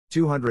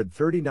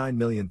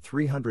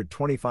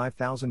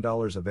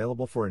$239,325,000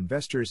 available for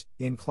investors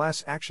in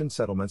class action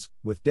settlements,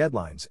 with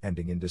deadlines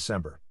ending in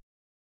December.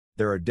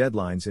 There are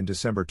deadlines in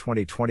December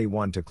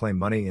 2021 to claim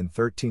money in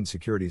 13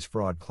 securities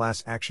fraud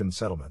class action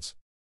settlements.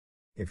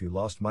 If you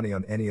lost money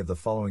on any of the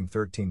following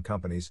 13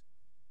 companies,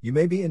 you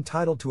may be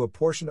entitled to a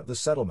portion of the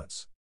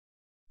settlements.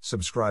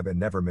 Subscribe and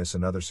never miss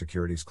another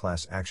securities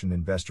class action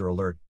investor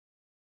alert.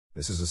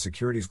 This is a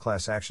securities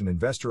class action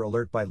investor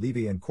alert by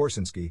Levy and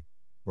Korsinski,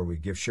 where we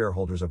give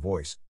shareholders a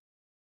voice.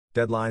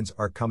 Deadlines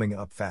are coming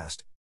up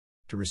fast.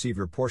 To receive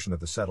your portion of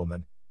the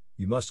settlement,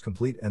 you must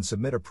complete and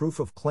submit a proof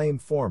of claim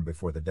form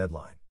before the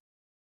deadline.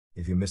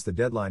 If you miss the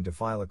deadline to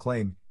file a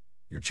claim,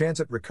 your chance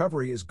at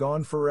recovery is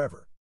gone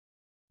forever.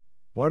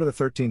 What are the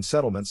 13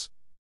 settlements?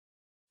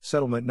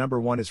 Settlement number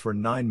 1 is for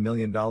 $9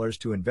 million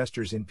to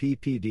investors in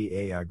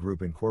PPDAI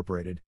Group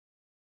Incorporated.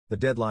 The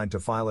deadline to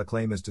file a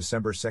claim is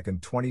December 2,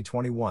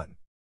 2021.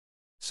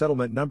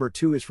 Settlement number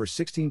 2 is for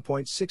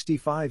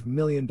 $16.65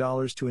 million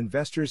to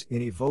investors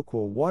in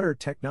Evoqua Water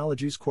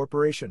Technologies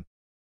Corporation.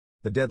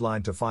 The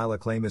deadline to file a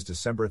claim is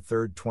December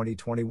 3,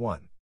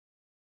 2021.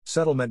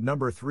 Settlement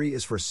number 3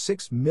 is for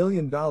 $6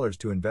 million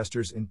to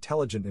investors in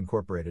Teligent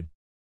Incorporated.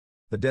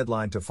 The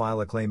deadline to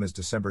file a claim is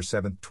December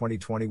 7,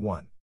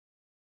 2021.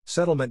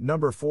 Settlement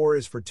number 4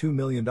 is for $2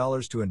 million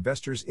to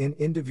investors in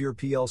Indivior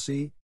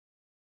PLC.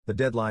 The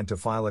deadline to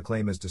file a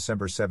claim is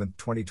December 7,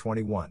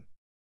 2021.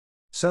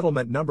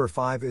 Settlement number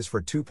 5 is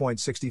for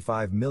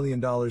 $2.65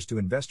 million to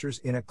investors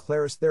in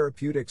Aclaris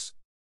Therapeutics.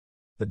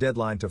 The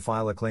deadline to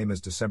file a claim is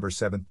December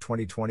 7,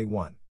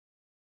 2021.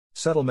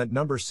 Settlement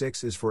number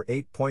 6 is for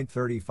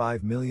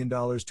 $8.35 million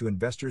to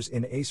investors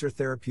in Acer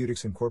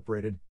Therapeutics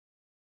Incorporated.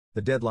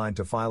 The deadline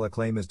to file a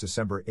claim is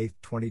December 8,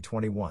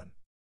 2021.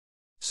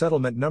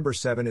 Settlement number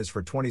 7 is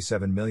for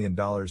 $27 million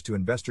to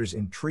investors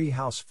in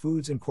TreeHouse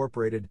Foods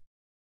Incorporated.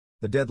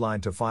 The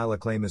deadline to file a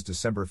claim is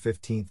December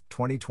 15,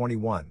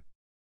 2021.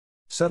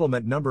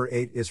 Settlement number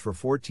 8 is for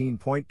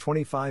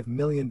 $14.25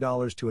 million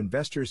to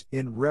investors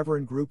in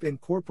Rev Group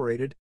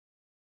Incorporated.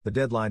 The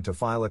deadline to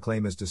file a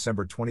claim is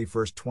December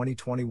 21,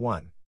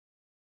 2021.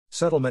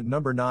 Settlement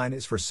number 9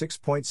 is for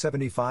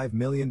 $6.75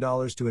 million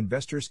to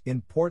investors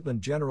in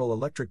Portland General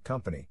Electric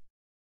Company.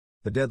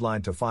 The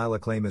deadline to file a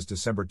claim is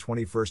December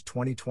 21,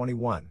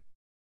 2021.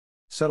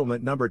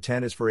 Settlement number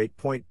 10 is for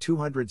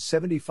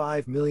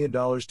 $8.275 million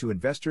to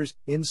investors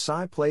in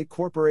SciPlay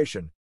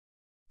Corporation.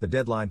 The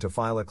deadline to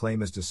file a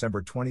claim is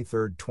December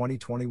 23,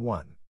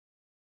 2021.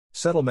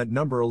 Settlement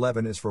number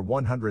 11 is for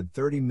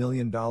 $130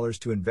 million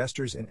to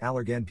investors in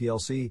Allergan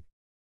PLC.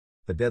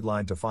 The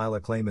deadline to file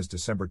a claim is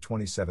December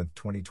 27,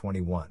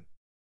 2021.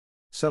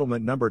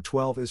 Settlement number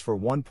 12 is for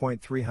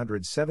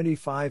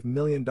 $1.375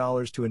 million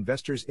to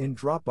investors in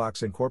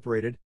Dropbox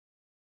Incorporated.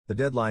 The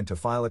deadline to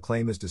file a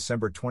claim is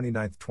December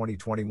 29,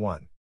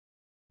 2021.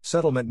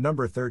 Settlement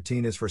number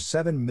 13 is for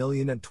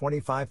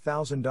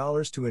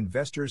 $7,025,000 to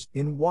investors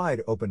in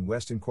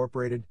WideOpenWest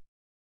Incorporated.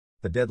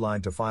 The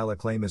deadline to file a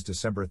claim is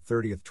December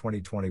 30,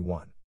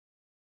 2021.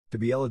 To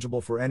be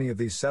eligible for any of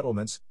these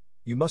settlements,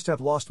 you must have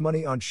lost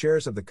money on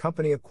shares of the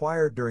company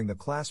acquired during the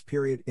class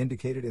period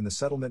indicated in the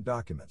settlement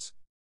documents.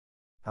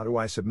 How do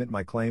I submit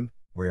my claim?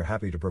 We are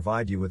happy to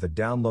provide you with a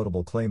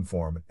downloadable claim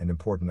form and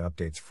important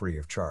updates free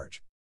of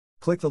charge.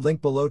 Click the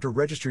link below to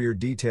register your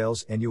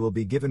details and you will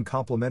be given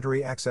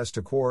complimentary access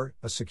to Core,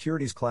 a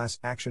securities class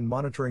action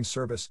monitoring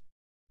service.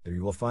 There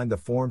you will find the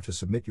form to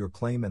submit your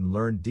claim and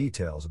learn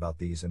details about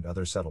these and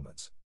other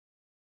settlements.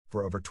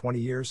 For over 20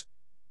 years,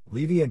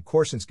 Levy and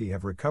Korsinski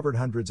have recovered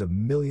hundreds of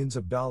millions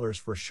of dollars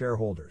for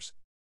shareholders.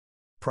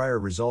 Prior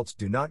results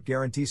do not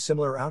guarantee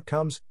similar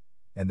outcomes,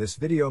 and this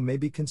video may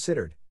be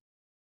considered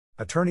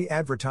attorney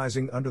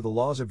advertising under the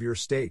laws of your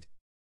state.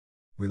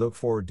 We look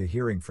forward to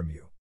hearing from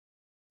you.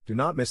 Do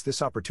not miss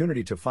this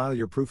opportunity to file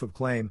your proof of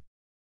claim.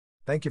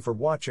 Thank you for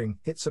watching.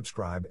 Hit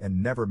subscribe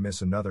and never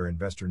miss another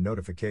investor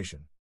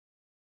notification.